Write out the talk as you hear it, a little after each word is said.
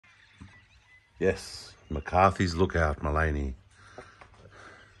Yes, McCarthy's Lookout, Maleny.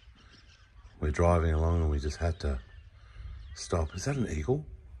 We're driving along and we just had to stop. Is that an eagle?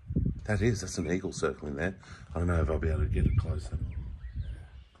 That is, that's an eagle circling there. I don't know if I'll be able to get it closer.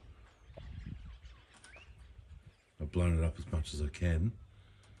 I've blown it up as much as I can.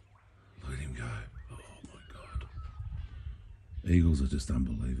 Look at him go. Oh my God. Eagles are just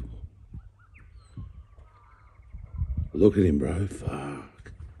unbelievable. Look at him, bro. Fuck.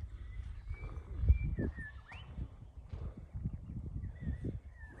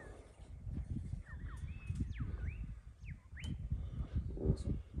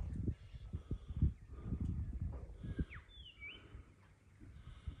 Awesome.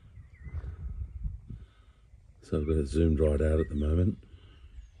 So I've got it zoomed right out at the moment.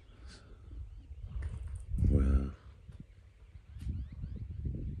 Wow.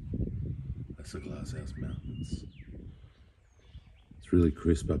 That's the Glasshouse Mountains. It's really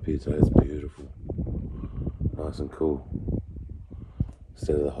crisp up here today. It's beautiful. Nice and cool.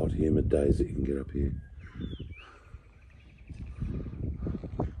 Instead of the hot, humid days that you can get up here.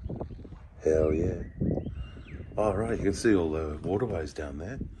 Hell yeah. Oh, right, you can see all the waterways down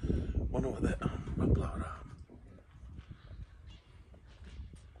there. Wonder what that... I'll blow it up.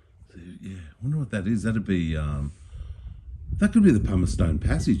 So, yeah, wonder what that is. That'd be... that could be the Pumice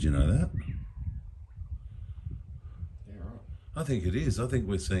Passage, you know that? Yeah, right. I think it is. I think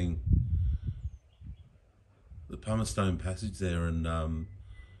we're seeing the Pumice Passage there and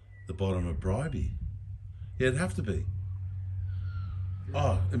the bottom of Bribie. Yeah, it'd have to be.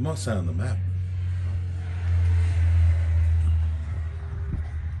 Oh, it might say on the map.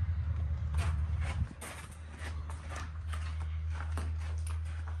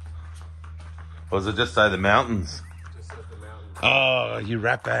 Or does it just say the mountains? Just says the mountains. Oh, you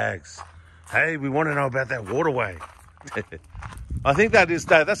rat bags. Hey, we want to know about that waterway. I think that's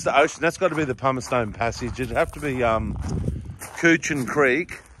the ocean. That's got to be the Pumice Passage. It'd have to be Coochin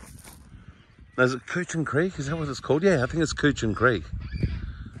Creek. Is it Coochin Creek? Is that what it's called? Yeah, I think it's Coochin Creek.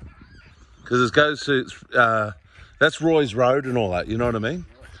 Because it goes to, that's Roy's Road and all that, you know what I mean?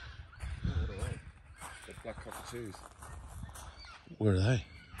 Oh, what are they? The black cockatoos. Where are they?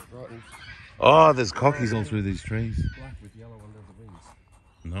 Right in Oh, there's cockies all through these trees. black with yellow under the wings.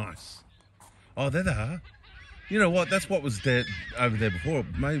 Nice. Oh, there they are. You know what? That's what was there over there before.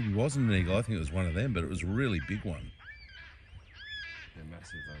 Maybe it wasn't an eagle. I think it was one of them, but it was a really big one. They're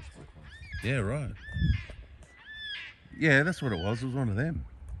massive, those black ones. Yeah, right. Yeah, that's what it was. It was one of them.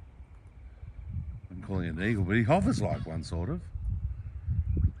 I'm calling it an eagle, but he hovers like one, sort of.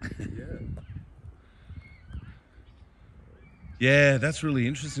 Yeah. Yeah, that's really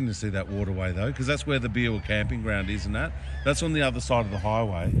interesting to see that waterway, though, because that's where the Beerwell camping ground is and that. That's on the other side of the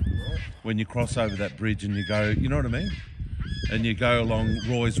highway. Right. When you cross over that bridge and you go, you know what I mean? And you go along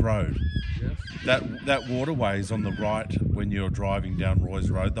Roy's Road. Yes. That waterway is on the right when you're driving down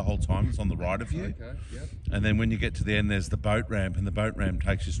Roy's Road the whole time. It's on the right of you. Okay, yep. And then when you get to the end, there's the boat ramp, and the boat ramp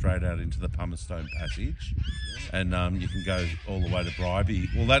takes you straight out into the Pumice Passage. And you can go all the way to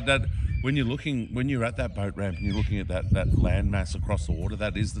Bribie. Well, that when you're at that boat ramp and you're looking at that landmass across the water,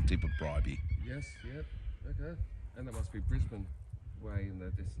 that is the tip of Bribie. Yes, yep. Okay. And that must be Brisbane way in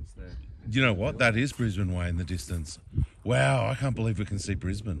the distance there. You know what? That is Brisbane way in the distance. Wow, I can't believe we can see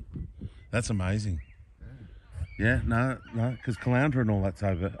Brisbane. That's amazing. Yeah, no, because Caloundra and all that's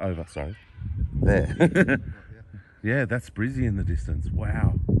over, sorry. There. Yeah. Yeah, that's Brizzy in the distance.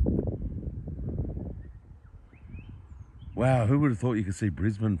 Wow. Wow, who would have thought you could see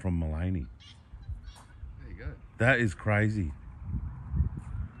Brisbane from Maleny? There you go. That is crazy.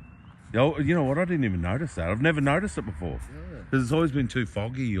 Yo, you know what? I didn't even notice that. I've never noticed it before. Yeah. Because it's always been too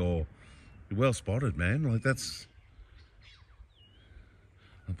foggy or well spotted, man. Like that's...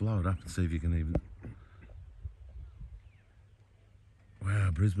 I'll blow it up and see if you can even...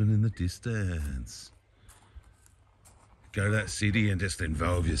 Wow, Brisbane in the distance. Go to that city and just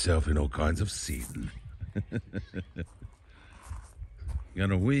involve yourself in all kinds of sin.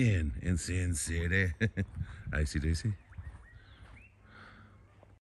 Gonna win in Sin City. AC/DC.